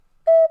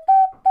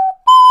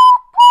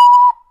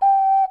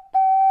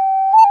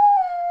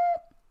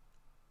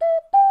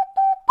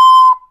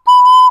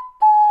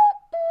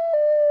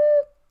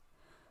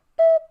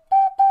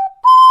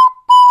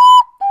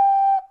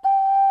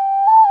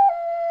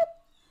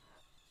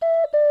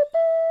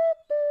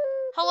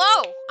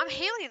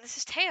Haley, and this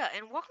is Taya,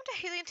 and welcome to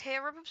Haley and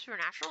Taya Rip Up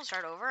Supernatural and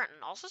Start Over, and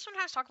also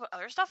sometimes talk about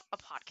other stuff, a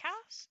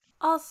podcast.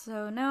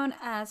 Also known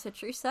as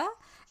Citrisa,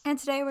 and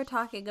today we're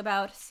talking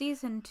about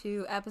Season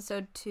 2,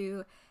 Episode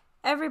 2,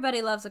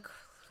 Everybody Loves a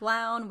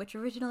Clown, which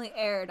originally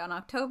aired on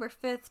October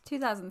 5th,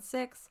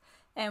 2006,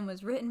 and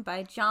was written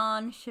by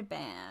John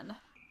Shaban.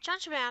 John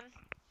Shaban,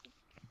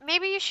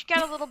 maybe you should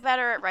get a little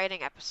better at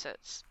writing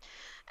episodes.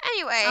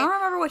 Anyway. I don't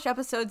remember which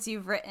episodes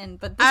you've written,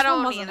 but this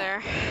one wasn't either.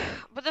 it.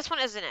 But this one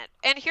isn't it.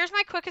 And here's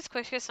my quickest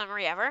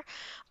summary ever.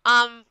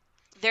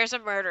 There's a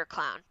murder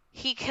clown.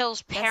 He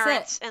kills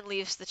parents and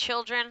leaves the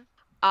children.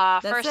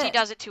 First he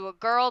does it to a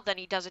girl, then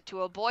he does it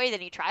to a boy,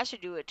 then he tries to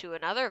do it to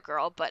another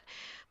girl, but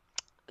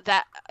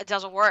that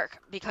doesn't work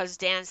because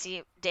Dan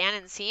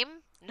and Seam?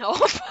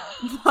 Nope.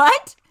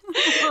 What?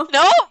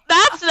 Nope,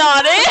 that's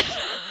not it.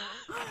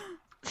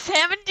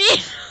 Sam and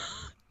Dean.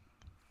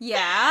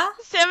 Yeah?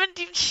 Sam and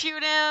Dean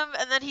shoot him,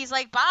 and then he's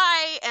like,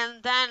 bye,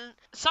 and then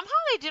somehow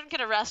they didn't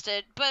get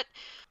arrested, but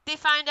they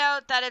find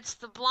out that it's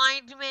the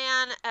blind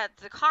man at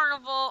the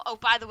carnival. Oh,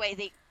 by the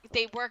way,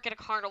 they work at a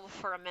carnival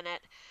for a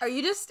minute. Are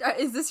you just,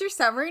 is this your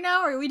summary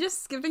now, or are we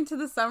just skipping to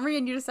the summary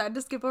and you decided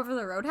to skip over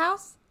the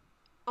Roadhouse?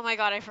 Oh my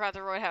god, I forgot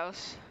the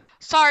Roadhouse.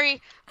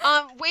 Sorry.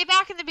 Way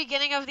back in the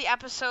beginning of the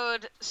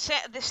episode, Sam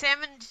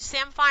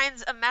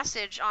finds a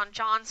message on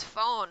John's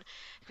phone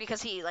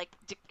because he like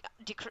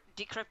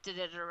decrypted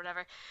it or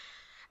whatever,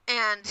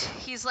 and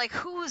he's like,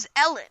 "Who's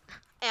Ellen?"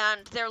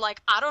 And they're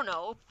like, "I don't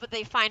know," but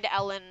they find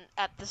Ellen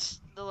at the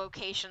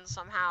location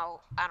somehow.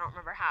 I don't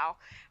remember how,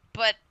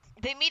 but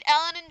they meet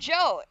Ellen and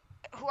Joe,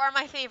 who are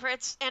my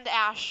favorites, and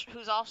Ash,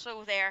 who's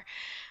also there,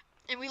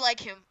 and we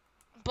like him.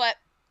 But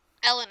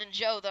Ellen and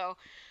Joe, though,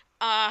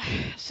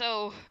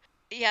 so.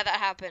 Yeah, that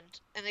happened,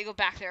 and they go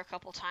back there a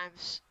couple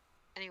times.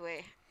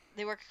 Anyway,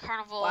 they work at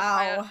Carnival.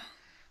 Wow.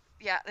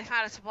 Yeah, they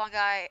found it's a blonde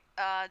guy.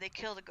 They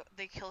kill the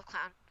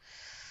clown.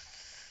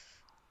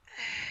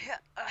 Yeah,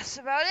 that's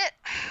about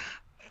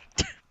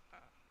it.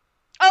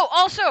 Oh,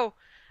 also,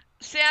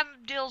 Sam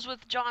deals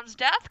with John's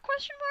death? ?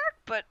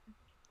 But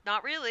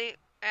not really.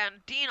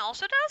 And Dean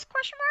also does ?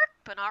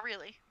 But not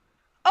really.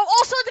 Oh,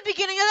 also at the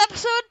beginning of the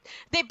episode,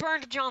 they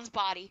burned John's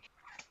body,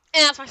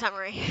 and that's my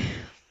summary.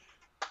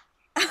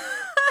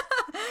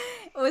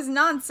 It was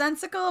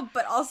nonsensical,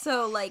 but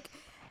also, like,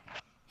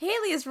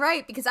 Haley is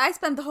right, because I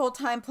spent the whole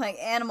time playing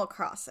Animal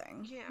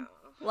Crossing. Yeah.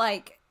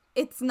 Like,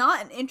 it's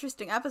not an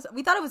interesting episode.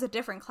 We thought it was a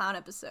different clown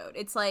episode.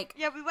 It's like...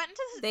 Yeah, we went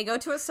into... They go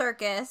to a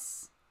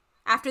circus.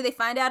 After they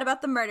find out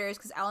about the murders,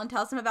 because Ellen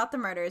tells them about the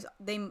murders,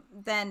 then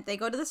they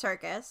go to the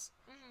circus.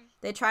 Mm-hmm.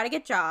 They try to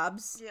get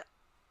jobs. Yeah.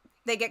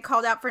 They get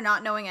called out for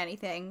not knowing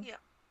anything. Yeah.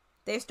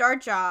 They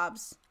start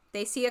jobs.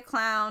 They see a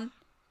clown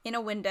in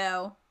a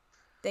window.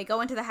 They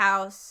go into the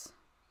house.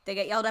 They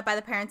get yelled at by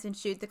the parents and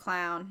shoot the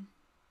clown.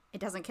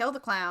 It doesn't kill the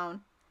clown.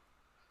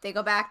 They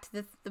go back to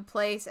the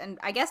place, and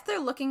I guess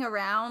they're looking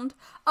around.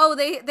 Oh,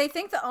 they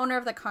think the owner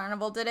of the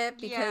carnival did it,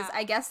 because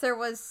I guess there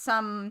was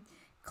some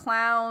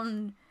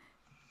clown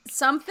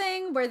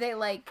something where they,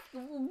 like...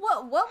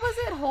 What was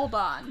it? Hold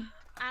on.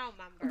 I don't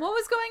remember. What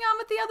was going on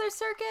with the other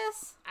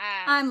circus?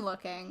 I'm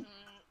looking.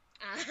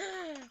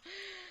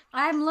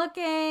 I'm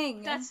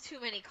looking. That's too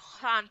many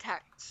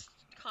content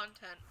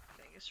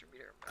things for me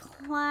to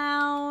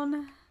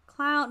remember.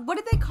 Clown. What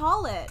did they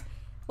call it?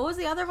 What was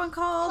the other one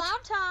called?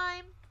 Clown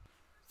time.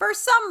 For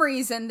some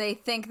reason, they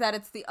think that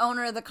it's the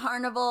owner of the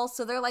carnival,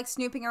 so they're, like,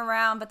 snooping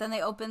around, but then they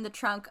open the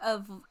trunk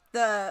of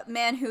the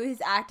man who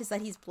his act is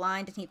that he's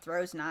blind and he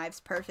throws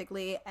knives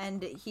perfectly,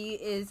 and he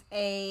is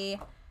a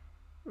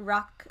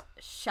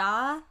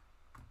Rakshasa?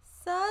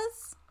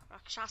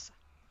 Rakshasa.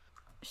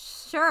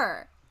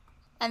 Sure.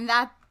 And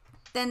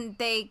then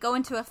they go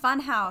into a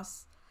fun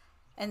house,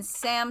 and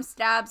Sam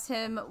stabs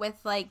him with,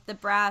 like, the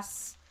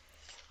brass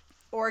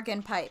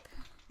organ pipe.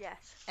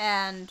 Yes.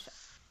 And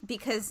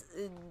because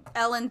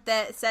Ellen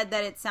said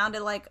that it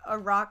sounded like a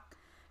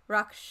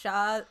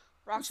Rakshasa.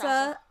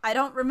 I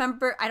don't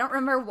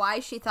remember why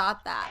she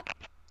thought that.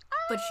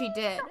 But she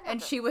did,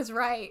 and she was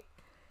right.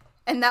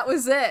 And that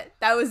was it.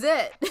 That was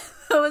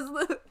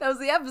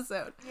the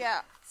episode.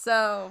 Yeah.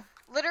 So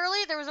literally,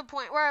 there was a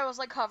point where I was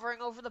like hovering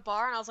over the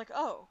bar, and I was like,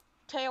 "Oh,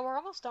 Taya, we're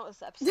almost done with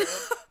this episode."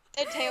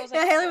 And Taya was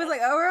like, "Yeah." Haley was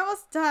like, "Oh, we're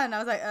almost done." I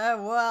was like,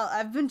 "Oh, well,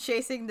 I've been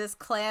chasing this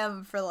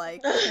clam for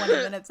like 20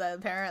 minutes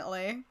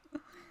apparently."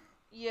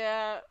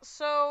 Yeah.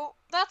 So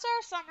that's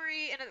our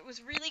summary, and it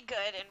was really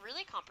good and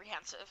really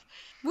comprehensive.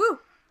 Woo!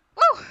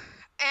 Woo!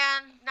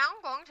 And now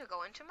I'm going to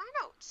go into my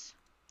notes.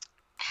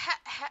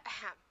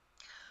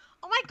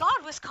 Oh my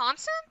god,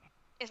 Wisconsin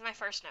is my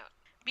first note.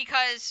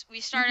 Because we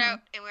start out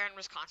and we're in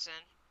Wisconsin.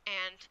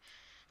 And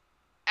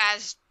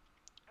as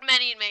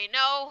many may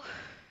know,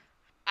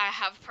 I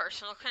have a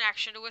personal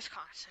connection to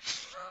Wisconsin.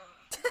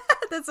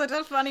 That's such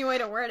a funny way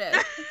to word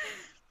it.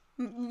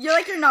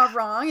 You're not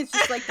wrong. It's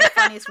just like the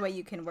funniest way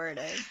you can word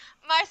it.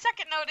 My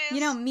second note is... You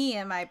know, me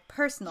and my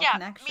personal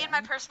connection. Me and my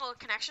personal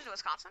connection to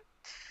Wisconsin.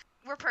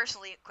 We're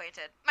personally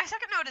acquainted. My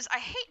second note is I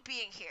hate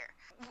being here.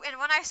 And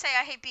when I say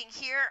I hate being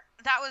here,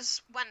 that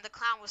was when the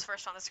clown was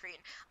first on the screen.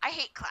 I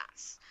hate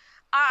clowns.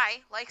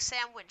 I, like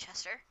Sam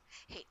Winchester,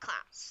 hate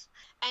clowns.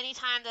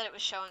 Anytime that it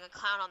was showing a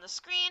clown on the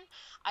screen,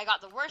 I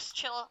got the worst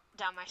chill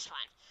down my spine.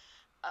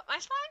 Up my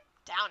spine,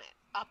 down it.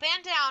 Up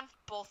and down,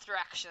 both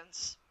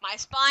directions. My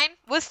spine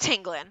was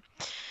tingling.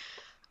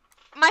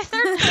 My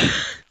third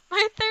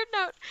my third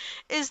note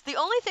is the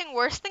only thing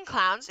worse than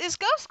clowns is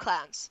ghost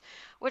clowns,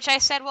 which I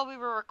said while we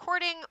were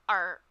recording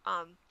our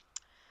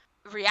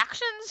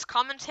reactions,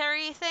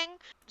 commentary thing.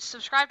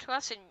 Subscribe to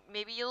us and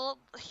maybe you'll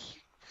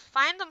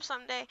find them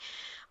someday.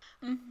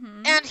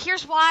 Mm-hmm. And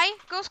here's why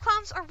ghost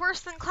clowns are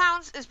worse than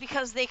clowns is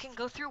because they can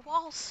go through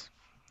walls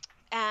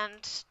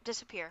and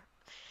disappear.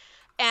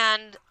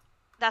 And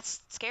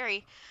that's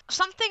scary.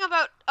 Something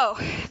about... Oh,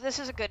 this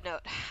is a good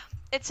note.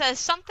 It says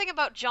something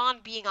about John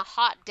being a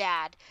hot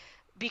dad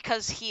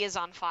because he is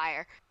on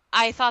fire.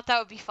 I thought that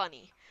would be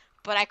funny,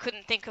 but I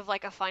couldn't think of,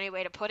 like, a funny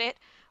way to put it.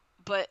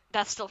 But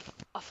that's still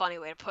a funny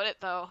way to put it,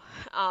 though.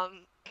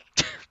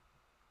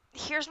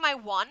 Here's my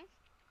one.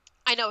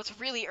 I know it's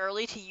really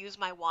early to use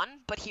my one,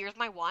 but here's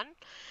my one.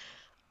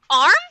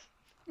 Arm?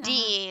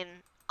 Dean.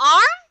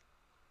 Arm?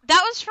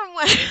 That was from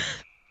when...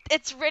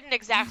 It's written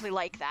exactly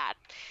like that.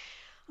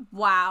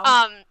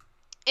 Wow.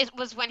 It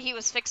was when he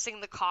was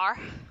fixing the car.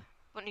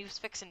 When he was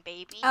fixing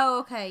Baby. Oh,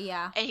 okay,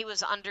 yeah. And he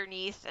was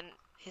underneath, and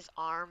his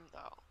arm,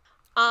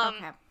 though.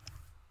 Okay.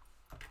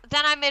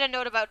 Then I made a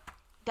note about...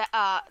 the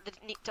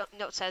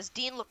note says,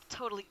 Dean looked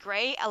totally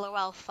gray,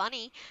 LOL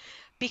funny,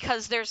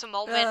 because there's a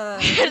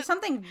moment... There's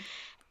something...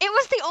 It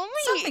was the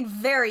only... Something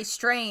very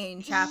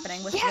strange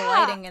happening with the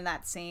Yeah. lighting in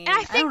that scene. And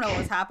I I think- don't know what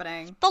was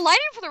happening. The lighting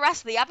for the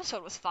rest of the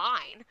episode was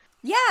fine.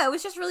 Yeah, it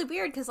was just really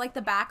weird because, like,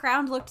 the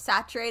background looked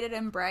saturated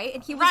and bright,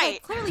 and he was, Right.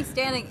 like, clearly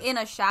standing in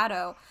a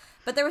shadow.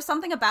 But there was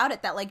something about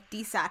it that, like,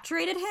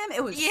 desaturated him.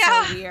 It was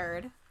Yeah. so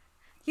weird.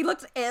 He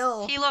looked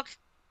ill. He looked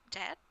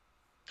dead.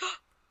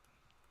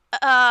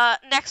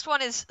 Next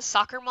one is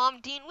soccer mom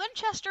Dean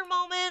Winchester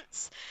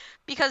moments,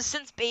 because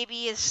since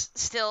Baby is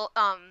still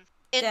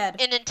Dead.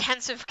 in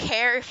intensive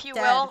care, if you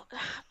Dead. will,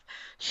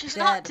 she's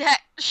not Dead. dead.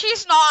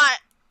 She's not.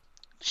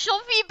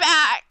 She'll be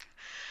back.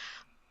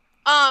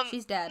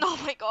 She's dead. Oh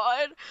my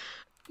god.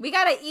 We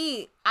gotta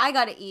eat. I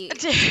gotta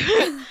eat.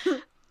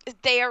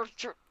 They are.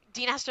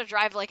 Dean has to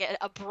drive like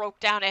a broke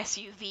down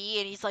SUV,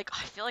 and he's like,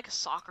 I feel like a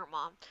soccer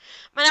mom.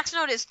 My next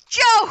note is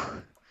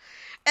Joe,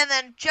 and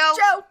then Joe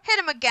hit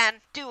him again.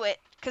 Do it,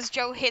 because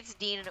Joe hits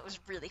Dean, and it was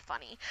really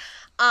funny.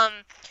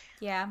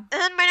 Yeah. And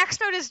then my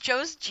next note is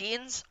Joe's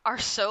jeans are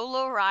so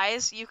low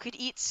rise you could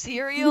eat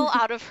cereal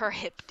out of her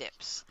hip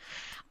dips,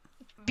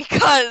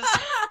 because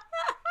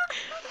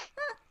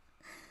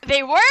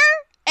they were,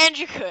 and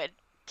you could.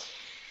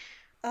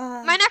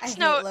 My next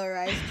note.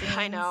 Low-rise jeans.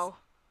 I know.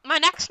 My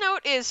next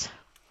note is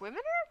women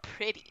are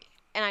pretty,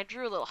 and I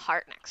drew a little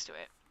heart next to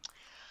it.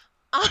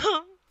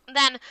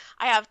 Then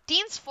I have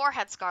Dean's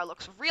forehead scar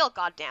looks real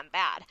goddamn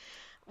bad,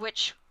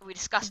 which we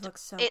discussed.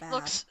 It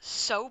looks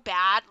so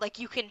bad. Like,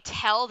 you can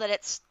tell that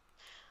it's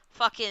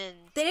fucking...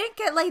 They didn't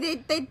get,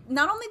 like, they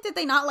not only did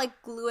they not,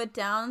 like, glue it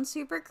down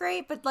super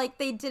great, but, like,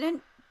 they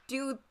didn't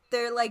do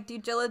their, like, due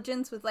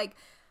diligence with, like,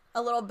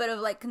 a little bit of,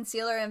 like,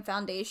 concealer and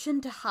foundation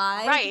to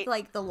hide, Right.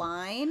 like, the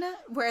line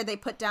where they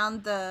put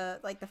down the,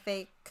 like, the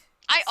fake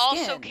I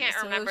also skin. can't So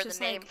it was remember the just,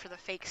 name like- for the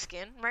fake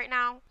skin right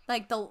now.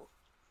 Like,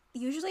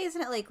 usually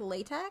isn't it, like,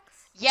 latex?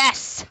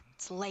 Yes!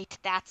 It's late.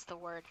 That's the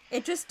word.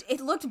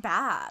 It looked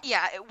bad.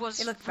 Yeah, it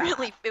was It looked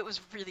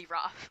really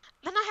rough.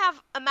 Then I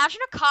have, imagine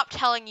a cop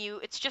telling you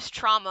it's just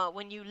trauma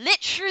when you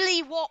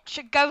literally watch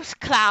a ghost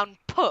clown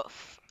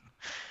poof.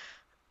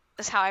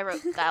 That's how I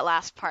wrote that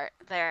last part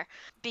there.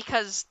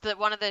 Because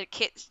one of the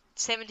kids,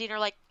 Sam and Dean, are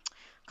like,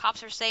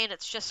 cops are saying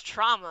it's just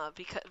trauma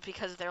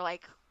because they're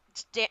like,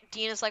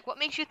 Dean is like, what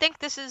makes you think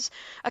this is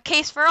a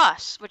case for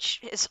us? Which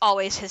is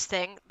always his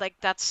thing. Like,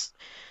 that's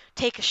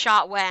take a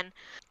shot when.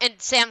 And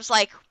Sam's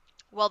like,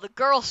 well, the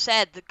girl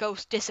said the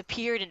ghost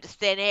disappeared into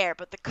thin air,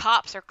 but the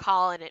cops are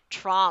calling it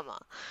trauma.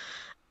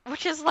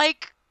 Which is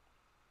like,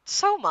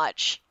 so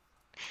much.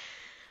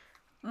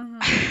 Mm-hmm.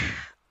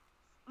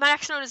 My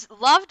next note is,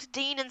 loved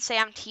Dean and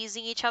Sam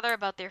teasing each other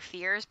about their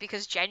fears,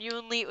 because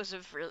genuinely it was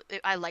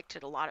I liked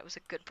it a lot. It was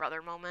a good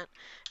brother moment.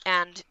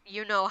 And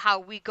you know how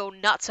we go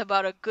nuts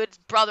about a good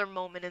brother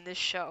moment in this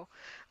show.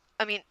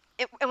 I mean,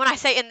 and when I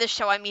say in this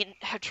show, I mean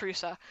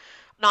Hatrusa,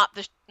 not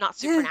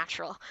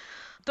Supernatural.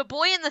 The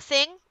boy in the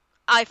thing,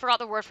 I forgot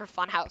the word for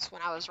funhouse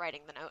when I was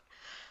writing the note.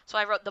 So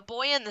I wrote the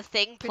boy in the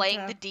thing playing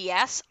job. the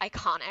DS,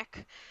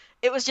 iconic.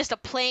 It was just a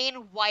plain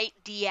white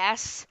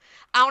DS.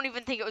 I don't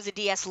even think it was a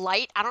DS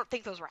Lite. I don't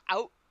think those were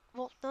out.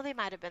 Well, no, they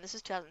might have been. This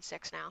is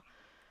 2006 now.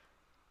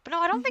 But no,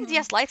 I don't think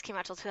DS Lites came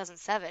out till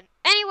 2007.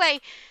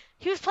 Anyway,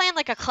 he was playing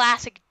like a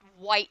classic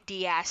white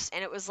DS,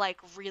 and it was like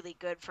really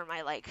good for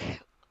my like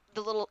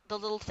the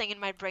little thing in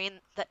my brain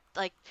that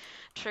like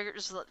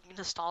triggers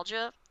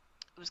nostalgia.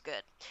 It was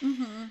good.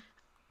 Mm-hmm.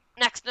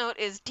 Next note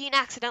is Dean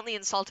accidentally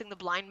insulting the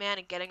blind man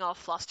and getting all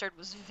flustered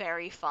was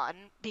very fun,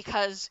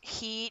 because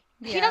he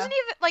doesn't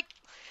even, like,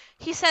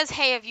 he says,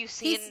 hey, have you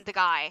seen the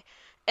guy?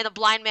 And the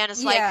blind man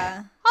is like,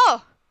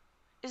 oh,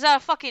 Is that a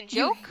fucking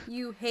joke?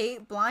 You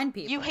hate blind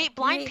people. You hate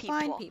blind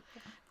people.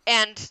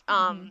 And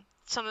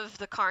some of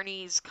the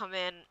carnies come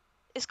in.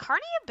 Is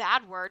carny a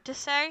bad word to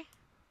say?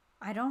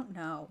 I don't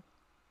know.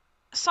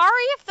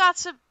 Sorry if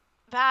that's a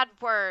bad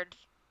word.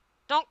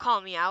 Don't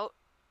call me out.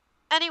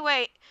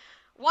 Anyway,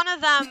 one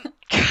of them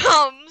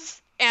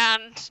comes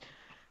and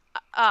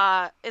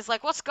is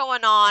like, what's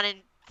going on? And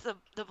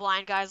the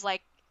blind guy's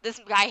like, this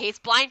guy hates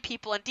blind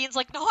people. And Dean's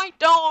like, no, I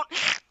don't.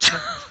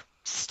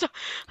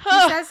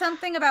 He says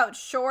something about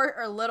short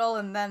or little,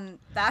 and then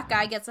that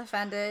guy gets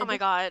offended. Oh my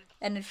god.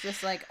 And it's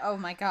just like, oh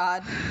my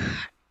god.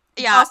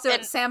 Yeah.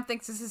 Also, Sam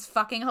thinks this is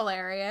fucking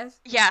hilarious.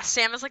 Yeah,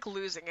 Sam is like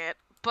losing it.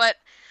 But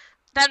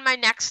then my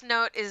next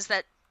note is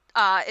that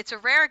it's a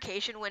rare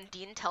occasion when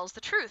Dean tells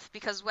the truth,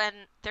 because when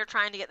they're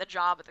trying to get the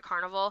job at the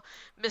carnival,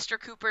 Mr.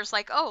 Cooper's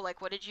like, oh,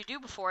 like, what did you do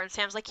before? And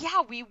Sam's like,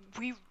 yeah, we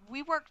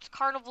worked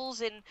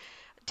carnivals in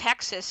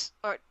Texas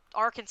or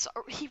Arkansas,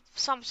 or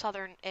some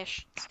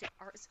southern-ish state.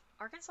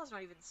 Arkansas's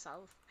not even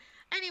south.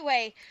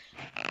 Anyway,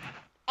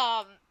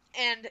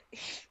 and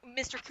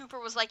Mr. Cooper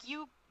was like,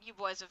 you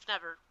boys have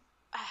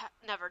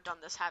never done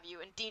this, have you?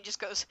 And Dean just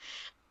goes,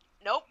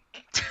 nope.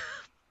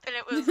 And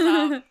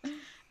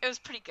it was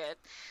pretty good.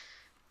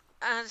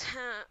 And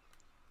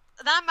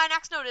then my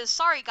next note is,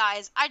 sorry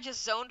guys, I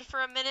just zoned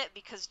for a minute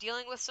because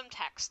dealing with some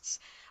texts.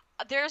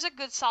 There's a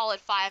good solid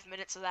 5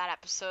 minutes of that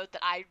episode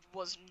that I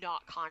was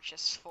not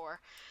conscious for.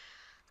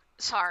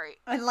 Sorry.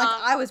 And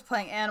I was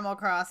playing Animal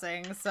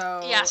Crossing,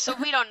 so... Yeah, so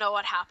we don't know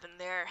what happened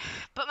there.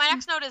 But my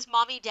next note is,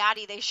 Mommy,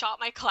 Daddy, they shot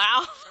my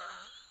clown.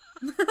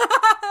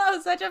 That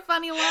was such a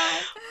funny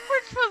line.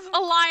 Which was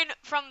a line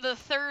from the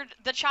third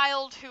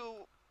child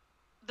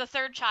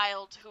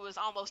who was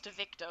almost a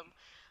victim.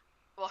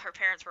 Well, her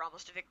parents were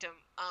almost a victim.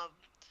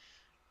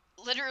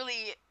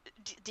 Literally,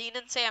 Dean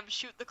and Sam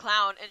shoot the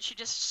clown, and she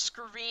just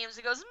screams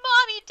and goes,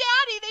 Mommy,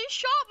 Daddy, they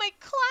shot my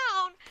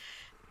clown!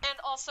 And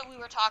also, we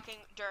were talking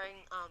during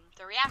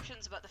the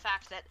reactions about the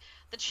fact that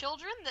the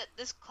children that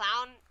this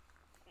clown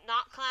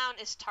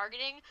is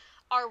targeting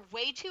are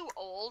way too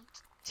old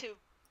to,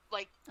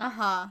 like,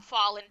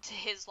 fall into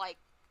his, like,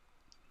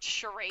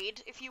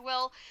 charade, if you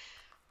will.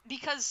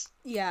 Because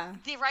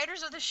the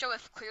writers of the show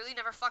have clearly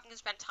never fucking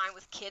spent time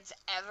with kids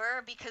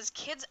ever, because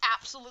kids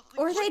absolutely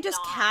Or they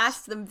just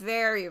cast them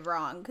very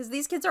wrong, because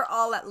these kids are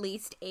all at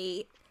least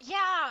 8.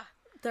 Yeah.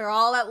 They're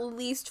all at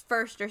least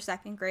first or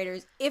second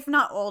graders, if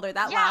not older.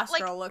 That last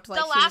girl looked like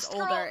she was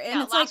older.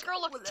 And it's last girl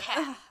looked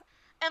 10.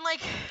 And,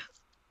 like,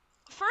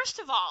 first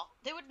of all,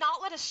 they would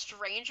not let a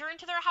stranger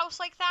into their house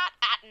like that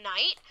at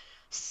night.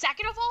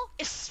 Second of all,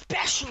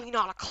 especially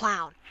not a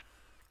clown.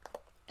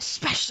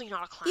 Especially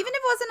not a clown. Even if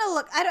it wasn't a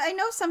look, I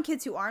know some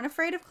kids who aren't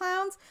afraid of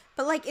clowns,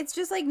 but, like, it's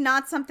just, like,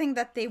 not something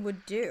that they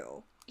would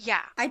do.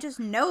 Yeah. I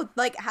just know,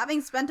 like, having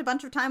spent a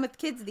bunch of time with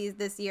kids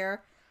this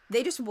year,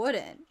 they just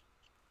wouldn't.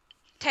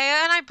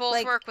 Taya and I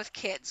both work with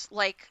kids.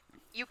 Like,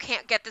 you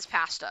can't get this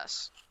past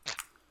us.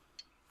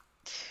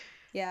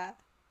 Yeah.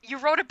 You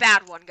wrote a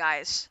bad one,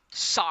 guys.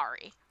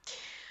 Sorry.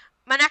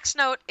 My next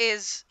note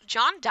is,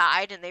 John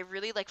died, and they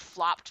really, like,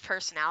 flopped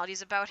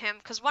personalities about him.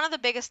 Because one of the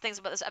biggest things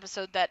about this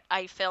episode that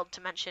I failed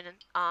to mention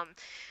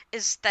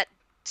is that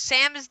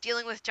Sam is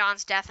dealing with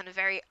John's death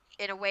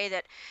in a way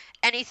that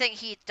anything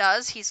he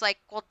does, he's like,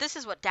 well, this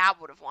is what Dad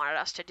would have wanted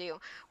us to do.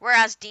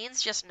 Whereas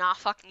Dean's just not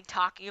fucking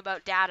talking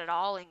about Dad at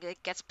all, and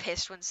gets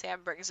pissed when Sam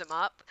brings him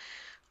up.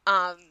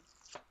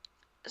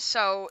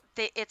 So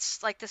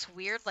it's like this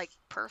weird, like,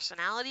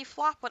 personality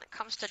flop when it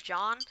comes to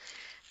John.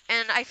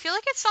 And I feel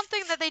like it's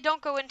something that they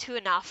don't go into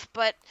enough,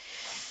 but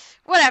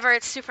whatever,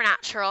 it's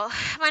supernatural.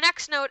 My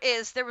next note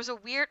is, there was a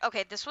weird...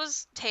 Okay,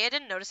 Taya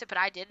didn't notice it, but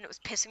I did, and it was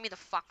pissing me the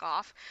fuck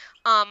off.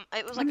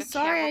 It was like a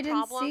camera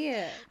problem. I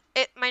didn't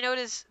see it. My note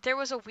is, there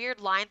was a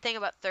weird line thing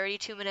about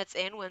 32 minutes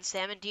in when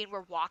Sam and Dean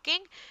were walking,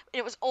 and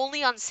it was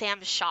only on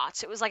Sam's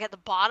shots. It was like at the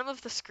bottom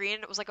of the screen,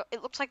 and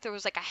it looks like there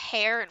was like a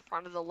hair in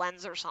front of the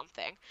lens or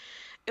something.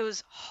 It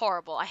was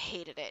horrible. I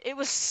hated it. It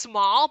was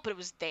small, but it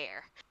was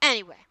there.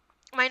 Anyway.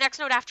 My next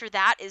note after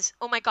that is,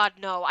 oh my god,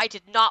 no, I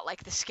did not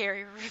like the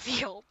scary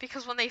reveal,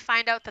 because when they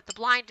find out that the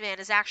blind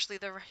man is actually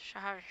the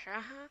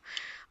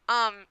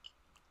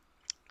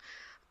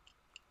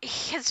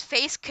his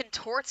face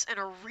contorts in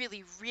a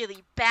really,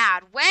 really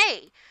bad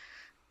way.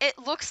 It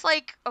looks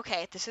like,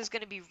 okay, this is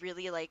going to be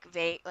really, like,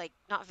 vague, like,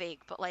 not vague,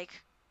 but, like,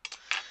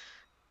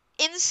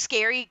 in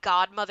Scary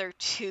Godmother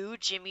 2,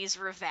 Jimmy's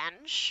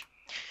Revenge,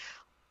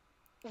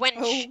 when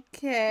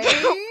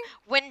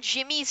when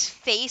Jimmy's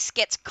face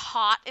gets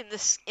caught in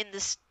the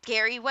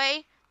scary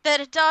way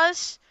that it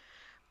does,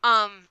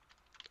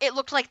 it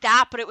looked like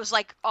that, but it was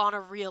like on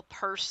a real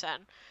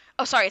person.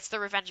 Oh, sorry, it's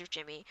The Revenge of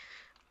Jimmy.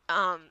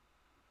 But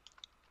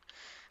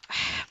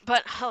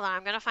hold on,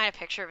 I'm gonna find a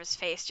picture of his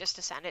face just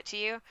to send it to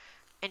you,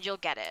 and you'll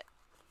get it.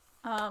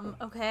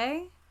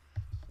 Okay.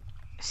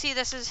 See,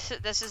 this is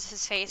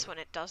his face when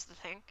it does the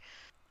thing.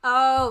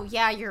 Oh,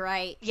 yeah, you're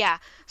right. Yeah,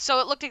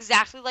 so it looked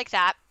exactly like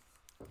that.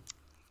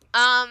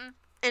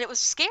 And it was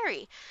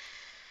scary.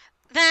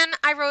 Then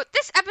I wrote,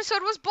 this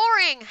episode was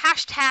boring.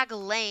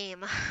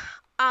 #lame.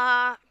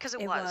 Because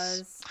it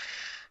was.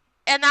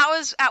 And that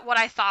was at what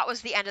I thought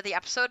was the end of the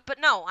episode, but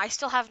no, I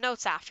still have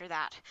notes after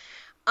that.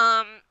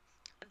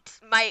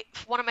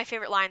 One of my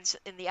favorite lines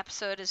in the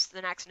episode is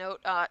the next note.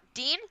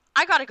 Dean,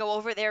 I gotta go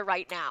over there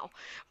right now.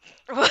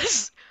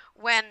 Was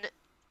when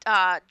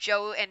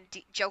Joe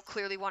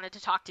clearly wanted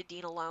to talk to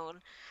Dean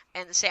alone,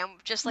 and Sam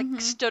just like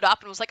stood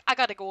up and was like, I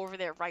gotta go over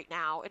there right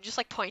now, and just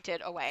like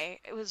pointed away.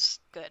 It was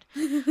good.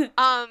 Then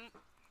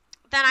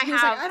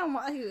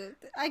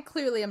I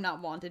clearly am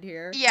not wanted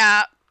here.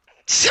 Yeah.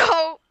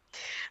 So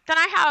then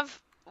I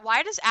have,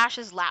 why does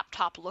Ash's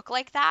laptop look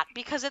like that?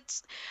 Because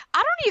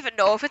I don't even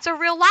know if it's a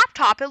real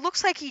laptop. It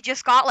looks like he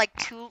just got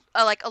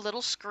like a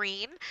little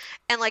screen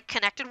and like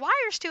connected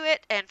wires to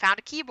it and found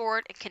a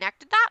keyboard and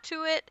connected that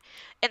to it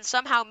and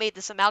somehow made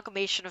this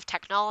amalgamation of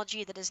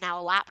technology that is now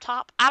a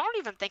laptop. I don't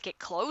even think it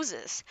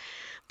closes,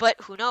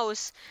 but who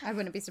knows? I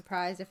wouldn't be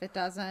surprised if it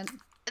doesn't.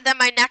 Then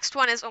my next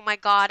one is, oh my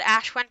god,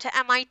 Ash went to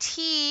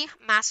MIT,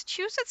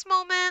 Massachusetts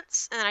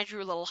moments, and then I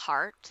drew a little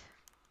heart.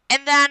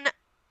 And then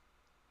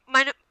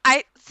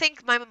I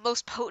think my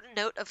most potent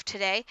note of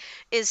today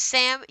is,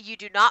 Sam, you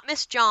do not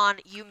miss John,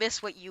 you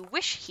miss what you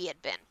wish he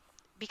had been.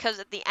 Because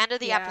at the end of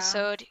the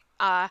episode,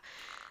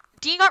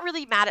 Dean got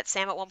really mad at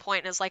Sam at one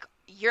point and is like,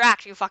 you're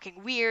acting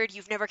fucking weird,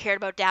 you've never cared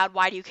about Dad,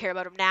 why do you care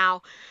about him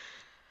now?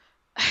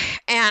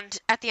 And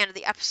at the end of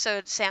the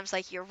episode, Sam's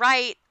like, you're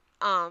right,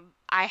 I'm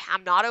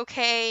not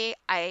okay,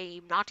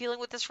 I'm not dealing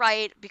with this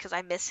right, because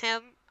I miss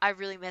him, I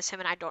really miss him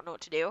and I don't know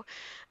what to do.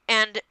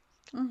 And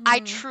I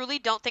truly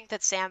don't think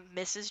that Sam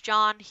misses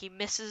John. He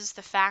misses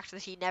the fact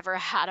that he never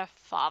had a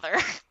father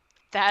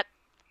that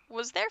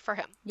was there for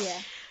him. Yeah.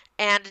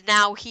 And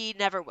now he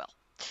never will.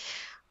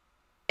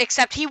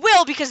 Except he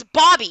will because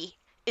Bobby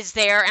is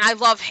there and I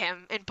love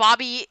him. And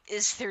Bobby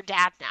is their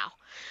dad now.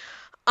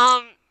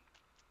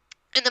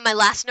 And then my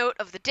last note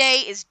of the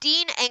day is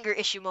Dean anger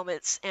issue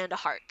moments and a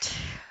heart.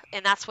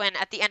 And that's when,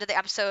 at the end of the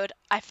episode,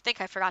 I think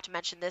I forgot to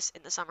mention this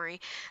in the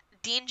summary,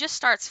 Dean just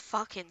starts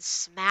fucking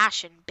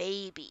smashing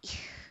Baby.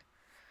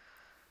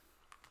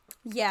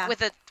 Yeah.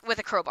 With a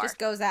crowbar. Just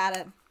goes at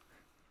it.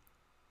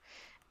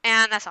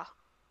 And that's all.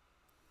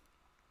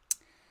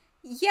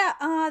 Yeah,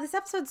 this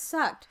episode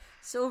sucked.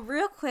 So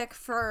real quick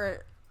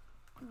for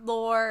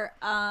lore,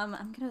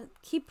 I'm gonna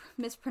keep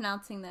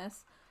mispronouncing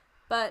this,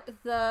 but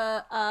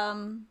the,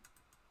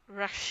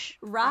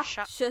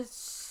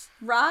 Rakshasas.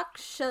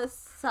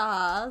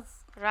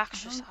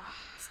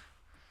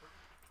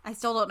 I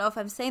still don't know if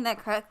I'm saying that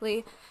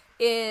correctly.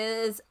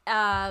 Is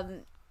a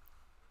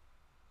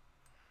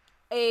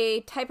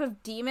type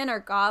of demon or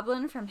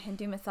goblin from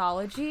Hindu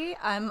mythology.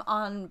 I'm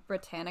on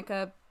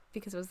Britannica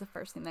because it was the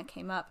first thing that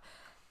came up.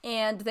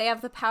 And they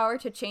have the power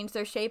to change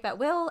their shape at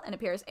will and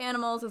appear as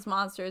animals, as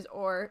monsters,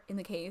 or, in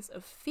the case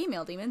of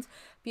female demons,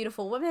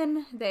 beautiful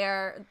women. They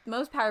are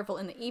most powerful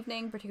in the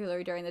evening,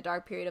 particularly during the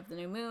dark period of the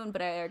new moon,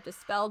 but are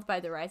dispelled by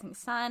the rising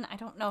sun. I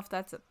don't know if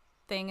that's a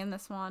thing in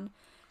this one.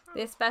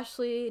 They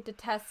especially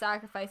detest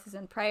sacrifices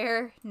and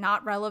prayer,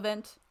 not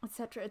relevant,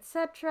 etc.,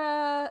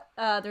 etc.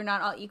 They're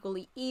not all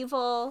equally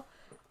evil.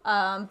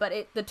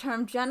 But the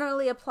term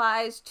generally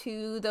applies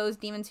to those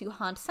demons who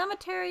haunt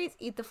cemeteries,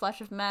 eat the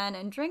flesh of men,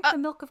 and drink the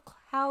milk of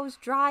cows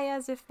dry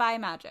as if by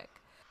magic.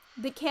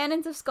 The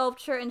canons of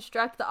sculpture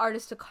instruct the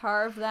artist to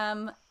carve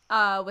them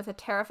with a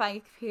terrifying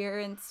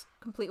appearance,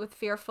 complete with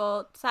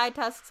fearful side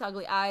tusks,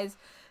 ugly eyes,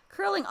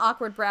 curling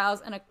awkward brows,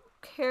 and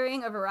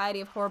carrying a variety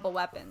of horrible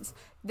weapons.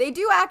 They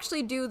do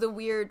actually do the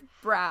weird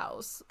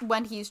brows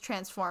when he's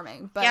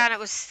transforming, but yeah, and it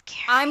was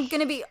scary. I'm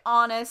gonna be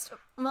honest.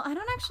 Well, I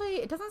don't actually.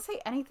 It doesn't say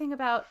anything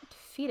about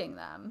feeding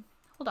them.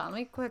 Hold on, let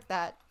me click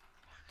that.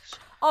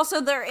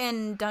 Also, they're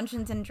in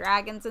Dungeons and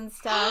Dragons and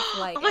stuff.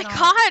 Like, oh my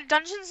god,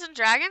 Dungeons and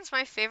Dragons,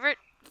 my favorite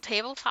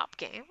tabletop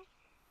game.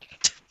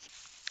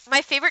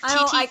 My favorite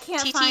I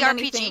can't find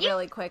anything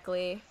really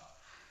quickly.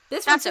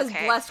 This one says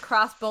blessed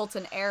crossbolts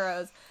and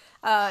arrows.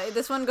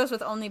 This one goes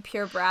with only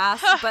pure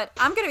brass, but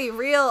I'm gonna be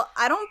real.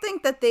 I don't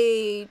think that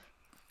they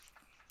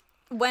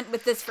went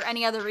with this for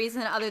any other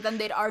reason other than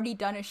they'd already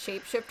done a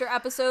shapeshifter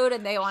episode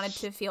and they wanted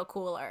to feel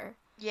cooler.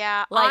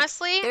 Yeah, like,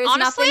 honestly, there's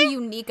nothing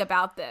unique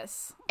about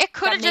this. It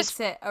could have just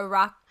makes it a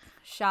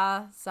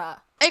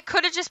Rakshasa. It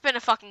could have just been a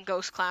fucking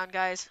ghost clown,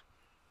 guys.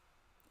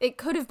 It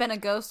could have been a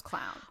ghost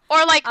clown,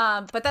 or like,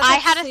 but that's I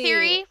had a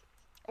theory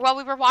while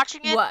we were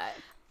watching it. What?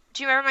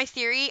 Do you remember my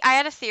theory? I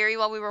had a theory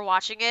while we were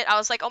watching it. I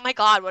was like, oh my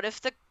god, what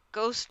if the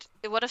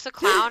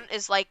clown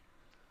is like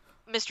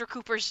Mr.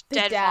 Cooper's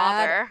dead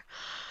father?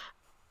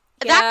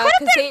 Yeah, that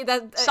could have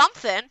been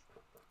something.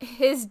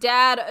 His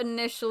dad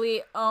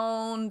initially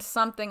owned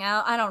something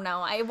else. I don't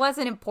know. It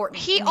wasn't important.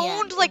 He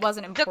owned like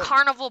the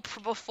carnival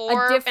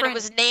before, and it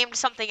was named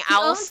something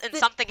else, and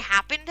something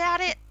happened at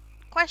it.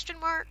 Question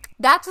mark.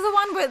 That's the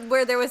one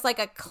where there was like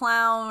a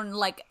clown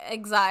like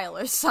exile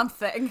or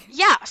something.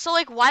 Yeah. So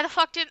like, why the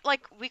fuck didn't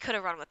we could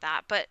have run with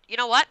that? But you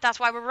know what? That's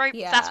why we're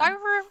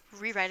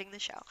rewriting the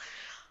show.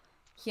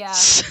 Yeah.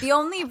 The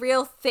only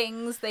real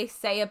things they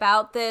say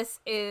about this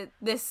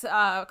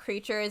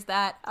creature is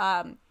that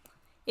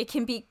it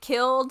can be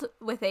killed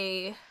with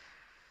a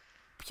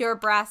pure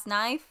brass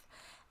knife,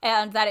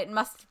 and that it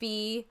must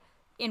be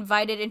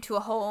invited into a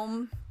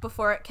home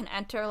before it can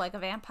enter, like a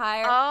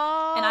vampire.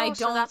 Oh, and I don't,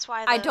 so that's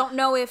why I don't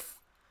know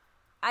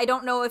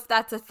if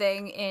that's a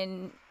thing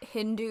in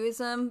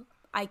Hinduism.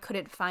 I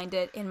couldn't find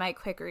it in my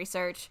quick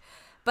research,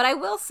 but I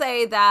will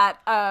say that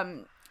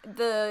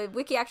the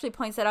wiki actually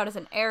points that out as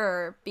an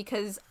error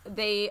because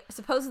they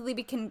supposedly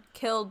became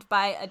killed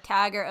by a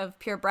dagger of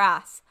pure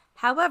brass.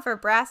 However,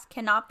 brass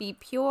cannot be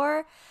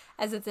pure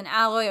as it's an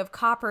alloy of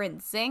copper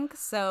and zinc.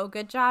 So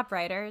good job,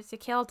 writers, you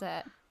killed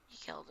it. You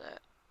killed it.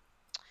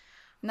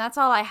 And that's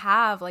all I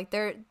have. Like,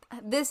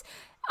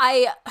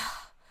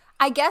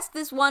 I guess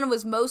this one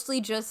was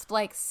mostly just,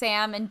 like,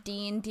 Sam and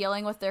Dean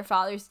dealing with their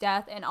father's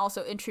death and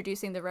also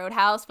introducing the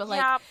Roadhouse. But, like,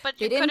 yeah, but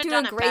they didn't do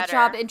a great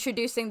job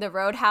introducing the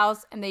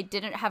Roadhouse, and they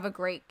didn't have a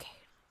great,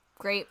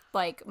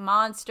 like,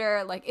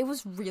 monster. Like, it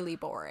was really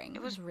boring.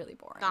 It was really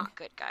boring. Not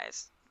good,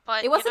 guys.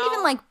 But, it wasn't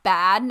even, like,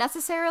 bad,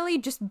 necessarily,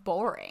 just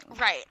boring.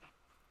 Right.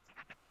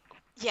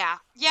 Yeah.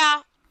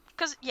 Yeah.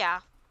 Because,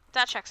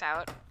 that checks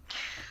out.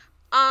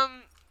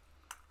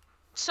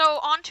 So,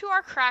 on to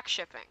our crack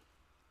shipping.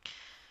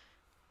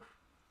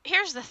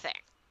 Here's the thing,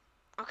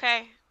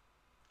 okay?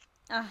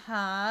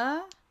 Uh-huh.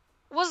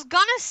 Was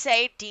gonna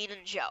say Dean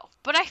and Joe,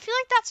 but I feel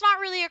like that's not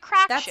really a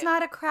crack ship. That's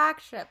not a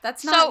crack ship.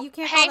 That's not, you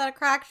can't call that a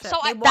crack ship. So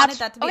they wanted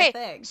that to be a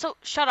thing. So,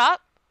 shut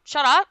up,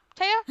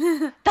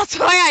 Taya. That's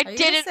why I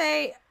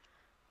didn't...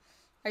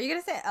 Are you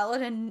gonna say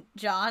Ellen and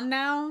John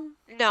now?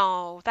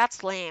 No,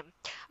 that's lame.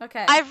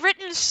 Okay. I've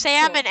written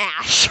Sam and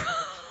Ash.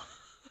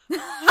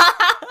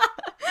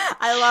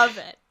 I love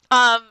it.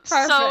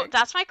 So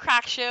that's my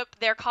crack ship.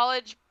 Their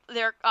college,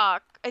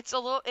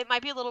 it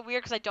might be a little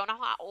weird because I don't know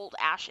how old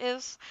Ash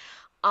is.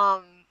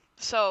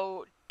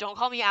 So don't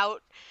call me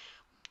out.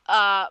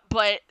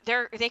 But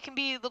they can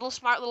be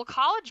smart little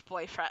college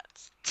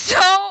boyfriends.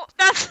 So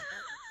that's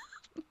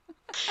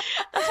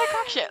my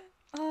crack ship.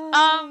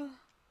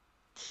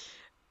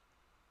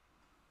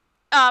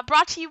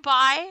 Brought to you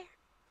by,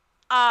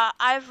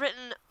 I've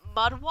written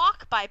Mud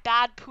Walk by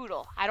Bad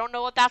Poodle. I don't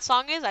know what that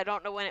song is. I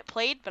don't know when it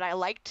played, but I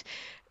liked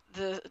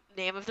the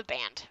name of the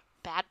band,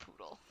 Bad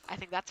Poodle. I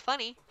think that's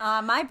funny.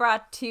 My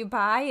brought to you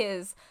by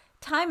is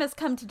Time Has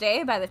Come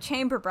Today by the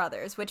Chamber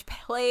Brothers, which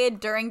played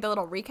during the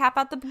little recap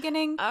at the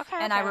beginning. Okay.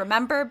 And I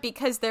remember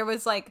because there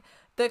was like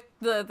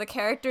the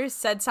characters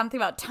said something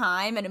about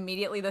time, and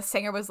immediately the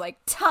singer was like,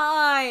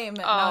 time!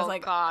 And I was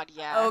like, God,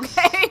 yes.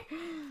 Okay.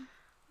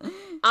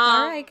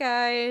 Alright,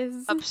 guys.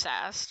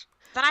 Obsessed.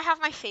 Then I have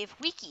my fave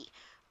wiki.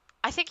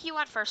 I think you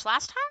went first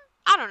last time?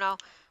 I don't know.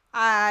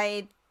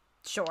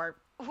 Sure.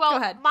 Well, go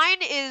ahead. Mine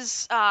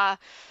is, I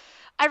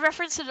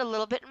referenced it a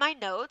little bit in my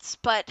notes,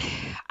 but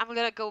I'm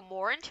going to go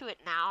more into it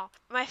now.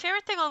 My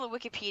favorite thing on the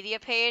Wikipedia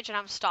page, and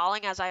I'm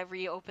stalling as I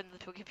reopen the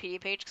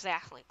Wikipedia page because I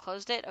accidentally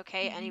closed it.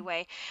 Okay,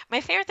 Anyway.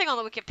 My favorite thing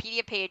on the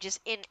Wikipedia page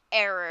is in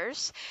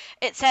errors.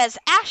 It says,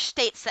 Ash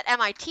states that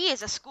MIT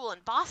is a school in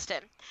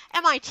Boston.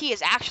 MIT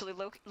is actually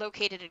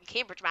located in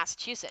Cambridge,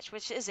 Massachusetts,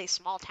 which is a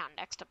small town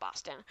next to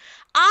Boston.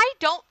 I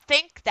don't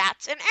think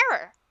that's an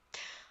error.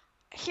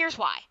 Here's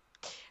why.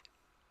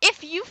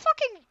 If you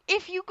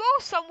go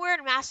somewhere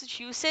in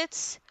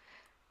Massachusetts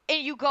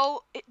and you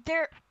go,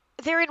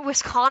 they're in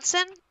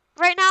Wisconsin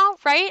right now,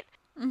 right?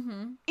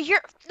 Mm-hmm.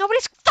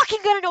 Nobody's fucking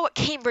gonna know what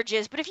Cambridge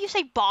is, but if you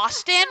say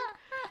Boston,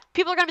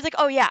 people are gonna be like,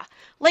 oh yeah.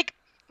 Like,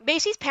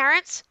 Macy's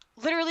parents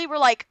literally were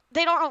like,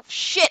 they don't know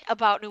shit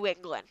about New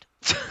England.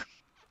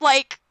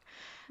 Like,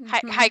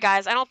 hi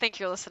guys, I don't think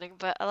you're listening,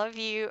 but I love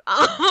you.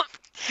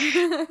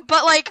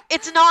 But like,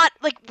 it's not,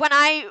 like,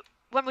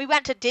 when we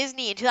went to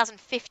Disney in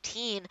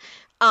 2015,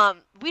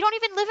 we don't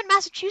even live in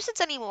Massachusetts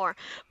anymore.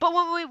 But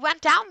when we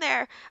went down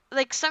there,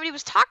 like, somebody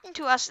was talking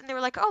to us, and they were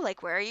like, oh,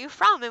 like, where are you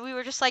from? And we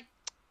were just like,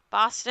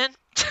 Boston.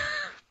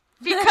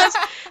 Because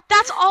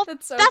that's all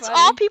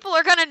people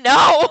are gonna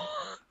know.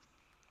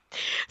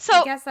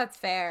 So I guess that's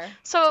fair.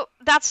 So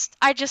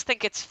I just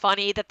think it's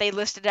funny that they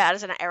listed it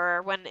as an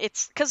error when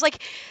it's, because,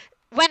 like,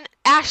 when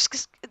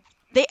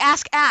they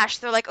ask Ash,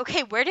 they're like,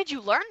 okay, where did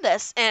you learn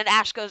this? And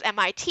Ash goes,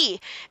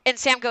 MIT. And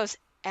Sam goes,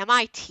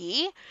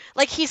 MIT?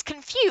 Like, he's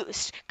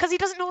confused because he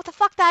doesn't know what the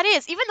fuck that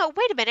is. Even though,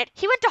 wait a minute,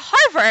 he went to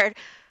Harvard.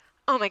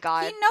 Oh my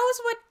god.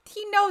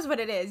 He knows what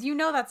it is. You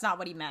know that's not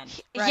what he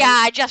meant, right? Yeah,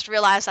 I just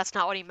realized that's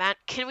not what he meant.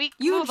 Can we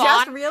move on? You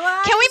just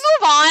realized? Can we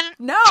move on?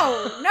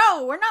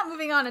 No, we're not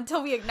moving on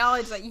until we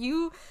acknowledge that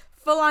you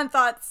full-on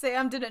thought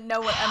Sam didn't know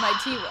what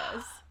MIT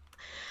was.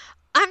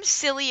 I'm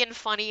silly and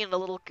funny and a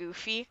little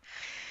goofy.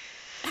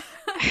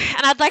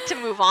 And I'd like to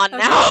move on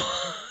now.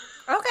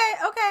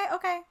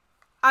 Okay.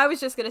 I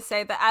was just going to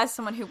say that as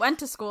someone who went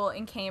to school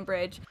in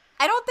Cambridge,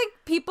 I don't think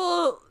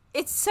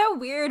it's so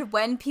weird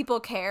when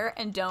people care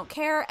and don't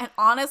care. And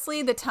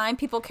honestly, the time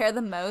people care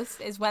the most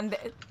is when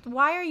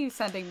why are you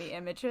sending me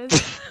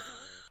images?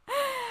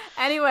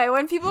 Anyway,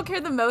 when people care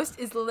the most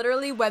is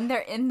literally when they're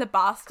in the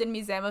Boston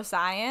Museum of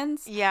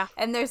Science. Yeah.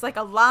 And there's like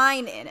a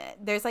line in it.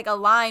 There's like a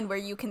line where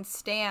you can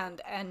stand,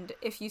 and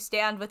if you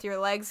stand with your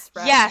legs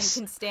spread, Yes.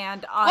 you can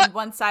stand on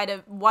one side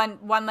of one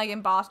leg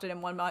in Boston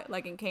and one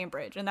leg in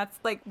Cambridge. And that's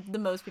like the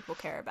most people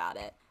care about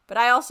it. But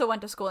I also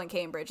went to school in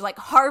Cambridge. Like,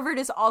 Harvard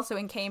is also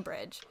in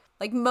Cambridge.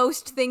 Like,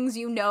 most things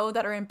you know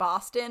that are in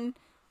Boston,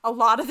 a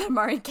lot of them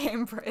are in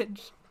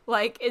Cambridge.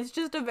 Like, it's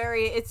just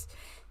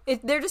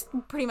they're just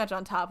pretty much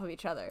on top of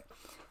each other.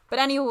 But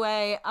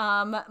anyway,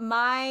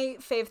 my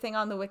fave thing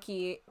on the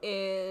wiki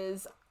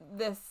is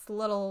this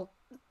little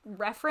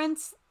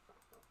reference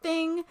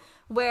thing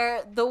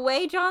where the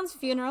way John's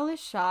funeral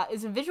is shot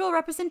is a visual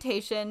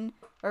representation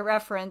or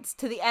reference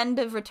to the end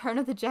of Return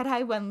of the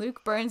Jedi when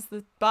Luke burns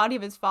the body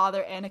of his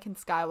father,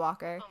 Anakin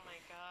Skywalker. Oh my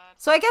god.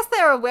 So I guess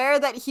they're aware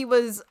that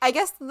I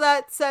guess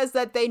that says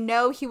that they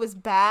know he was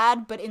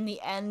bad, but in the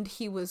end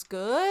he was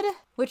good,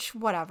 which,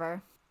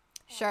 whatever.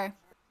 Sure.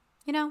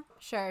 You know,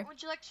 sure.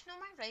 Would you like to know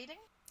my rating?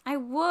 I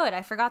would.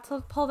 I forgot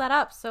to pull that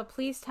up, so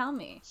please tell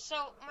me. So,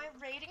 my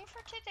rating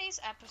for today's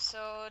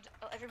episode,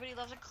 Everybody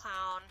Loves a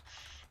Clown,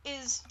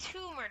 is 2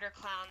 murder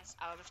clowns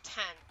out of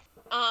 10.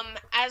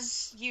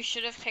 As you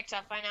should have picked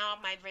up by now,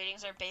 my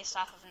ratings are based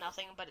off of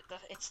nothing, but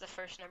it's the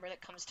first number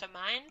that comes to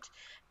mind.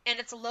 And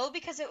it's low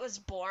because it was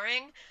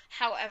boring.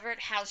 However, it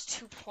has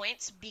 2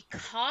 points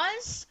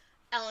because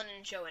Ellen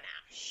and Joe and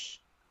Ash.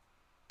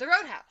 The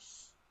Roadhouse.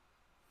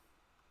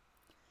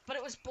 But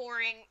it was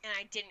boring, and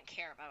I didn't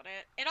care about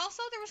it. And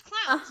also, there was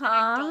clowns, and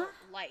I don't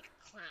like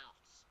clowns.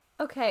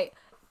 Okay,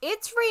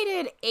 it's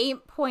rated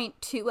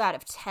 8.2 out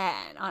of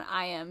 10 on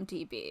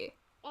IMDb.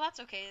 Well, that's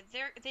okay.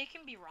 They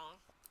can be wrong.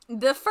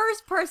 The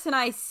first person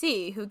I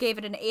see who gave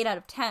it an 8 out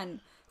of 10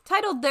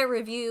 titled their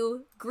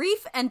review,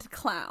 Grief and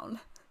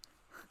Clown.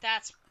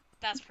 That's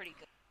pretty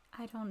good.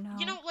 I don't know.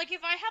 You know, like,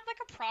 if I had, like,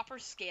 a proper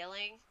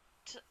scaling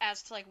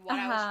as to, like, what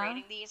I was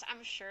rating these,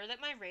 I'm sure that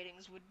my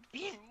ratings would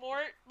be more,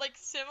 like,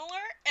 similar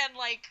and,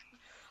 like,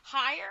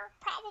 higher,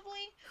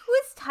 probably. Who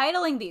is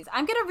titling these?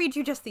 I'm gonna read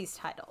you just these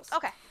titles.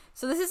 Okay.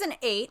 So this is an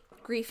 8,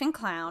 Grief and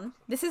Clown.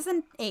 This is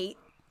an 8,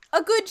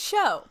 A Good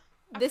Show.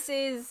 Okay. This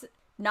is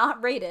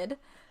not rated.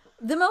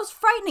 The most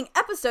frightening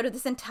episode of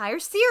this entire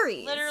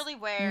series. Literally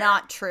where?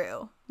 Not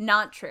true.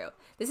 Not true.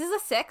 This is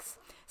a 6.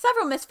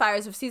 Several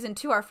misfires of season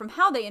 2 are from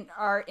how they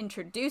are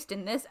introduced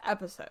in this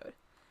episode.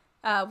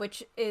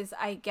 Which is,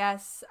 I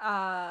guess,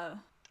 Are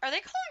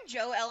they calling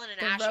Joe, Ellen,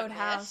 and Ash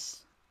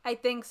Roadhouse? I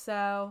think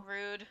so.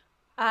 Rude.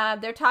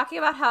 They're talking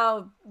about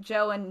how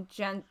Joe and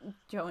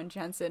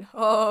Jensen.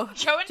 Oh,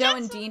 Joe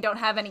and Dean don't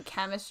have any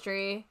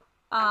chemistry.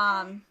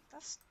 Okay,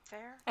 that's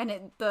fair.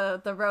 And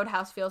the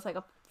Roadhouse feels like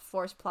a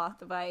forced plot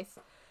device.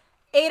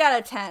 8 out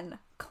of 10.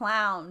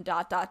 Clown. ...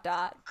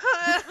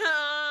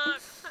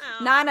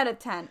 9 out of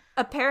 10.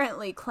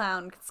 Apparently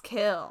clowns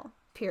kill.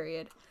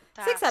 Period.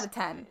 That's 6 out of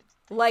 10. Good.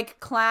 Like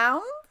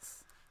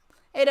clowns?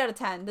 8 out of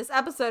 10. This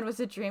episode was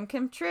a dream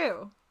come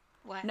true.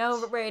 What?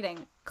 No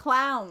rating.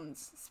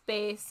 Clowns.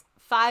 Space.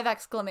 5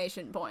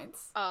 exclamation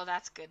points. Oh,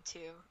 that's good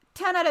too.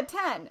 10 out of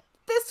 10.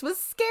 This was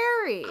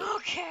scary.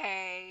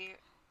 Okay.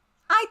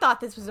 I thought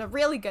this was a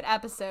really good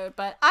episode,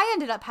 but I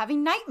ended up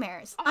having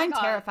nightmares. Oh my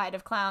God. Terrified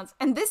of clowns,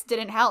 and this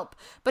didn't help,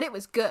 but it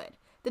was good.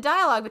 The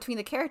dialogue between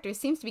the characters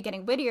seems to be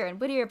getting wittier and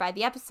wittier by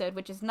the episode,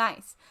 which is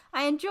nice.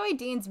 I enjoy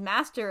Dean's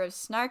master of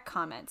snark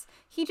comments.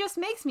 He just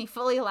makes me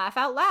fully laugh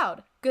out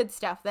loud. Good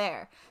stuff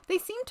there. They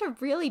seem to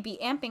really be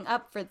amping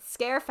up for the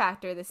scare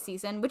factor this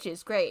season, which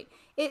is great.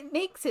 It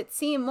makes it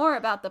seem more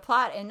about the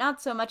plot and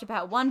not so much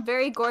about one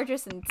very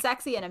gorgeous and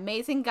sexy and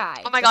amazing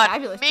guy. Oh my God,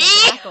 fabulous me?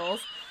 Jensen Ackles,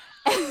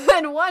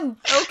 and one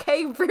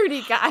okay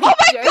broody guy. Oh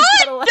my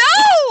God, no!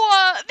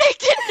 They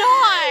did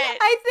not!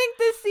 I think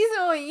this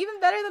season will be even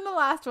better than the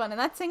last one, and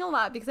that's saying a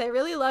lot because I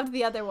really loved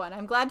the other one.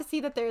 I'm glad to see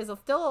that there is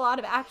still a lot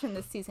of action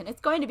this season. It's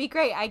going to be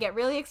great. I get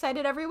really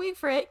excited every week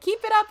for it.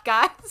 Keep it up,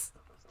 guys.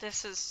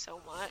 This is so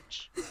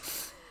much.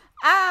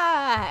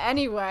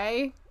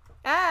 Anyway.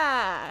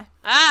 Ah.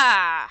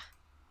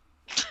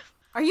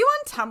 Are you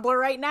on Tumblr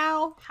right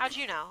now? How'd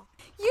you know?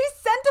 You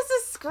sent us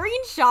a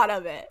screenshot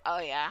of it. Oh,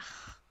 yeah.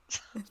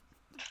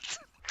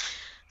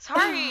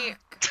 Sorry.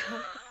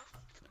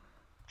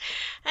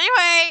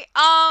 Anyway,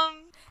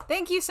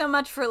 Thank you so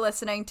much for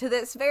listening to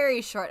this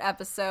very short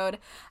episode.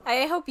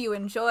 I hope you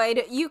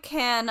enjoyed. You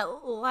can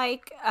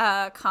like,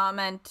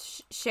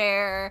 comment,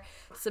 share,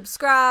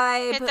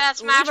 subscribe, hit that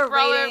smash leave a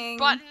bell rating.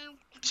 button.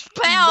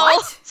 Bell.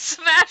 What?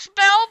 Smash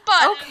bell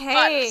button. Okay.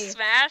 Button.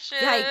 Smash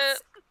it. Yikes.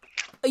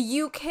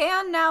 You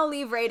can now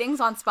leave ratings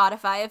on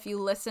Spotify if you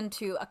listen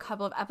to a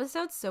couple of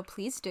episodes, so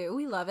please do.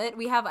 We love it.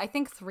 We have, I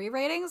think, 3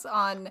 ratings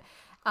on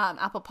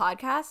Apple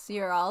Podcasts.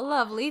 You're all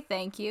lovely.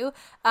 Thank you.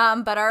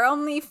 But our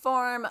only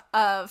form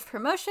of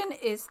promotion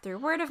is through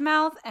word of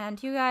mouth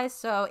and you guys.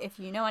 So if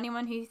you know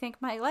anyone who you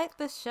think might like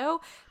this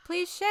show,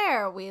 please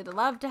share. We'd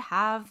love to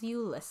have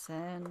you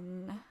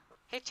listen.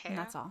 Hey, Tara. And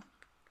that's all.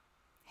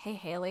 Hey,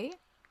 Haley.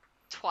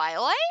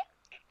 Twilight?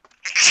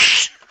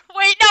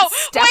 Wait, no.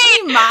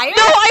 Stephanie Meyer?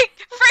 No,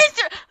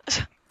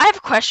 Fraser. I have a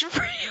question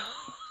for you.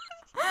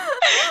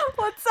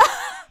 What's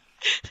up?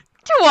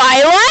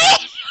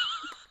 Twilight?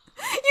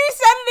 You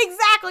said it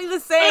exactly the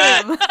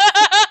same. Yeah,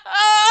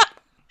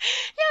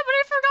 but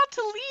I forgot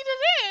to lead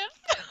it in.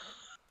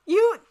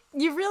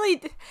 You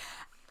really...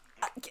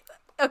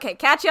 Okay,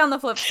 catch you on the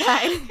flip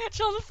side. Catch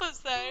you on the flip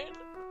side.